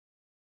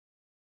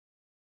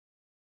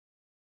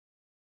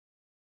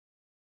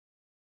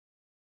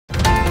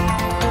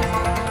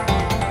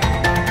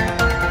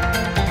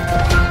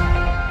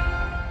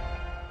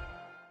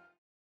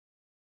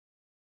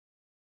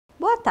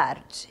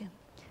tarde.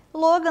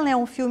 Logan é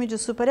um filme de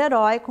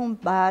super-herói com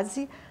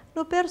base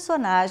no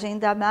personagem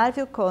da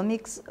Marvel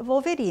Comics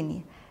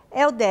Wolverine.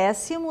 É o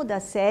 10º da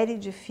série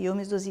de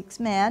filmes dos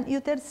X-Men e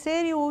o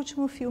terceiro e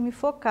último filme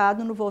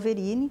focado no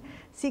Wolverine,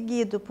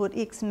 seguido por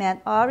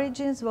X-Men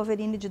Origins,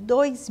 Wolverine de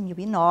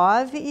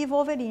 2009 e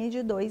Wolverine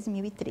de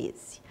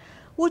 2013.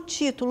 O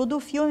título do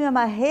filme é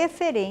uma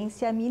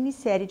referência à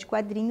minissérie de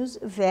quadrinhos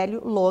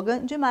Velho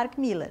Logan, de Mark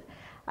Millar.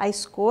 A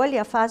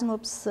escolha faz uma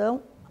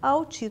opção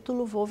ao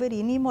título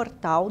Wolverine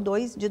Imortal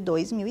de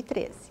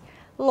 2013.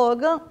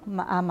 Logan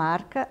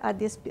marca a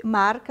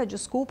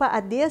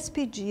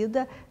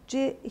despedida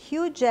de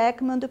Hugh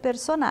Jackman do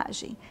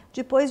personagem.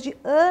 Depois de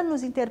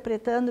anos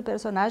interpretando o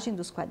personagem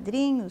dos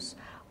quadrinhos,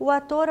 o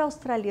ator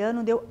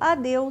australiano deu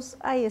adeus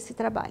a esse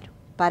trabalho.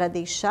 Para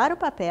deixar o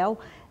papel,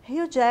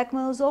 Hugh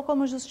Jackman usou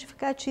como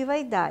justificativa a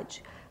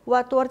idade. O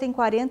ator tem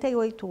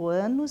 48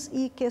 anos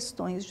e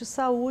questões de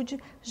saúde,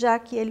 já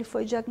que ele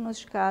foi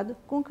diagnosticado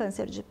com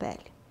câncer de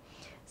pele.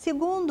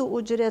 Segundo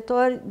o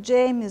diretor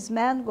James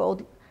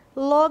Mangold,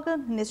 Logan,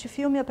 neste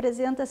filme,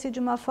 apresenta-se de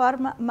uma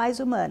forma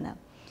mais humana.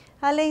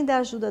 Além da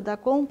ajuda da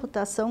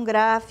computação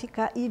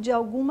gráfica e de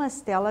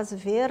algumas telas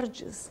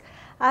verdes,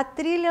 a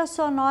trilha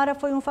sonora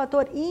foi um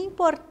fator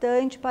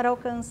importante para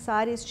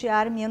alcançar este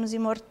ar menos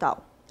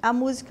imortal. A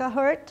música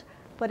Hurt,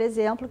 por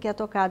exemplo, que é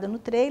tocada no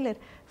trailer,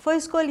 foi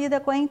escolhida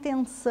com a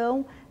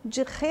intenção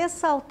de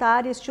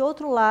ressaltar este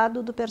outro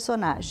lado do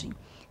personagem.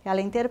 Ela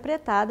é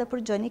interpretada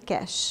por Johnny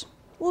Cash.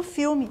 O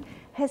filme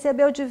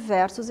recebeu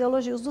diversos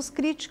elogios dos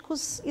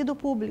críticos e do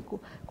público,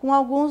 com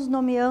alguns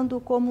nomeando-o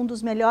como um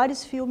dos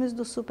melhores filmes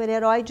do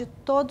super-herói de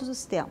todos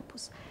os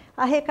tempos.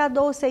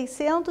 Arrecadou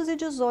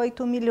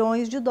 618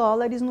 milhões de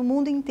dólares no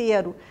mundo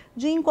inteiro,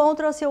 de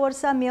encontro ao seu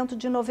orçamento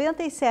de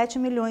 97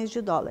 milhões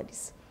de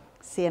dólares.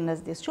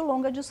 Cenas deste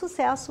longa de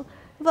sucesso,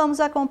 vamos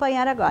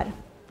acompanhar agora.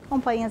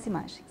 Acompanhem as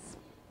imagens.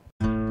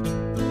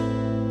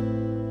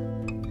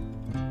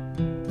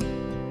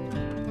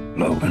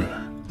 Logan,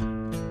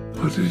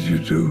 what did you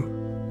do?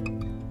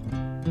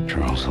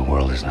 Charles, the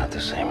world is not the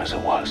same as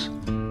it was.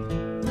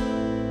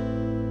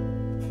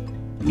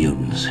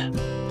 Mutants.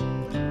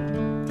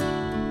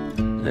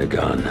 They're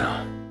gone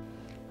now.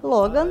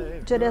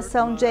 Logan,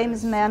 direção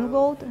James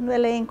Mangold, no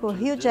elenco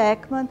Hugh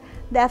Jackman,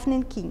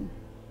 Daphne King.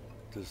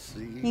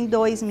 Em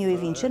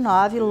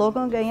 2029,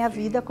 Logan ganha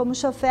vida como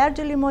chofer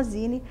de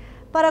limusine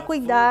para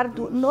cuidar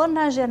do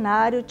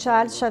nonagenário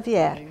Charles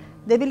Xavier.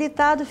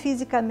 Debilitado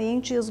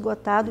fisicamente e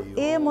esgotado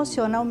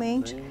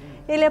emocionalmente,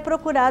 ele é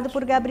procurado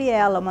por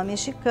Gabriela, uma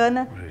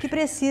mexicana que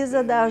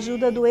precisa da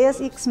ajuda do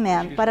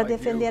ex-X-Men para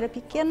defender a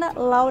pequena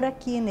Laura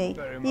Kinney,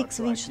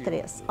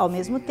 X-23, ao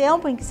mesmo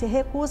tempo em que se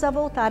recusa a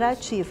voltar à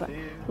ativa.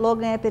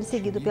 Logan é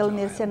perseguido pelo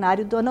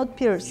mercenário Donald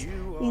Pierce,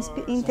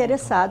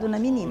 interessado na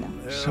menina.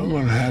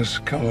 Someone has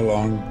come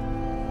along.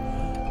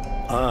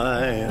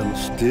 I am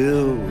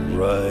still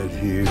right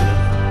here,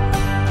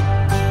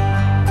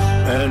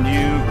 and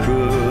you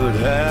could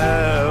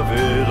have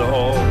it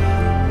all.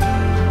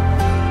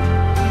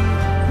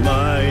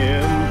 My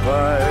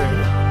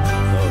empire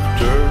of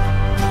dirt,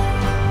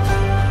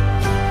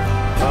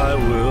 I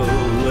will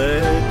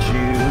let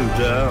you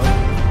down.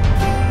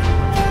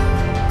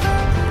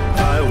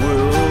 I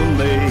will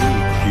make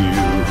you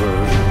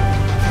hurt.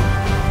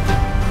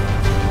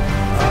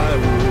 I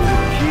will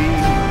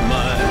keep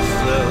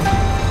myself.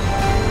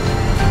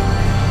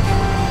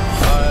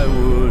 I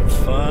would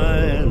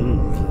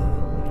find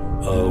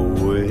a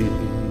way.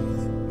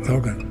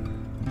 Logan,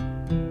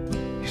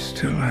 you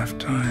still have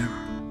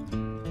time.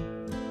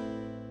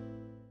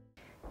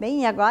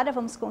 Bem, e agora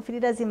vamos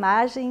conferir as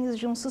imagens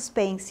de um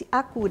suspense,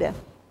 A Cura.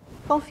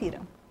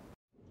 Confiram.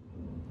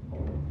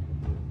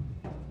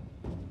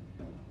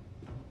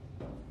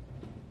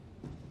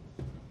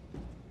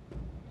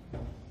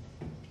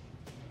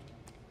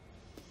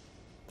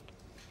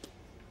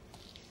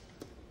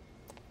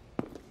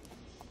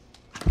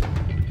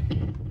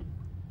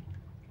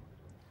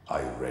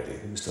 Are you ready,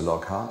 Mr.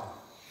 Lockhart?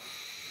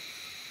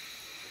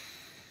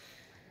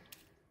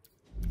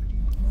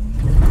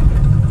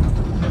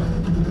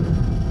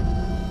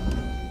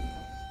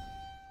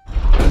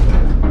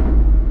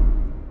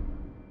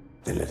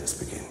 Then let us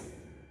begin.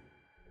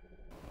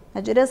 Na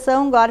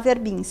direção, Gore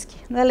Verbinski.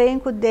 No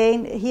elenco,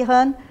 Dane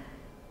Rehan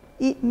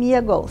e Mia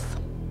Goth.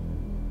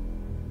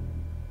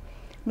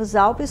 Nos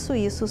Alpes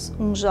suíços,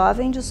 um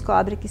jovem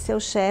descobre que seu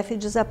chefe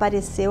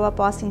desapareceu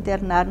após se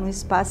internar num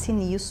spa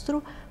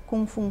sinistro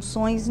com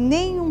funções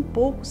nem um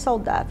pouco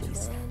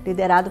saudáveis,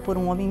 liderado por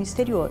um homem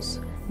misterioso.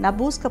 Na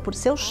busca por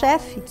seu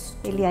chefe,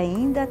 ele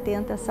ainda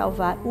tenta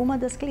salvar uma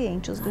das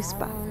clientes do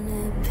spa.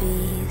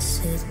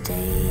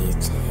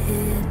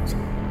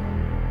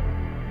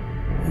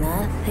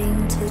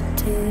 Nothing to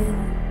do,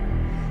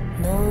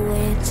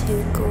 nowhere to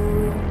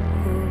go.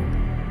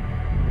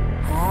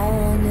 I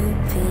wanna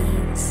be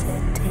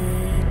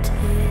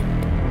sedated.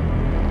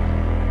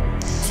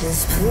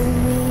 Just put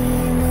me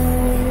in a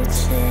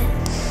wheelchair,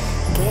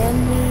 get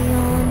me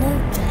on a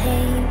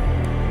plane.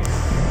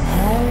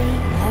 Hurry,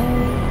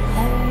 hurry,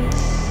 hurry,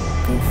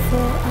 before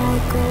before I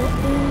go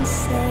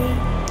insane.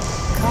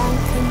 Can't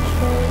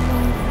control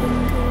my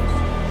fingers,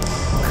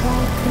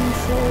 can't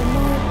control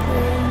my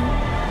brain.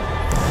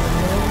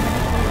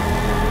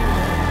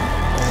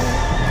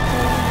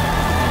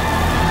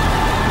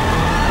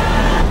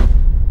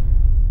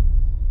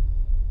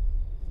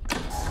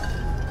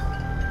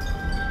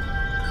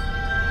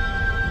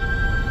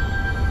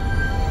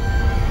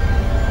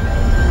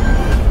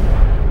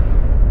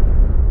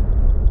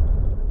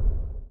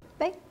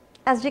 Bem,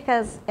 as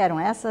dicas eram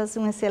essas.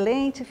 Um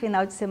excelente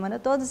final de semana a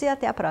todos e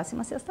até a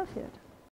próxima sexta-feira.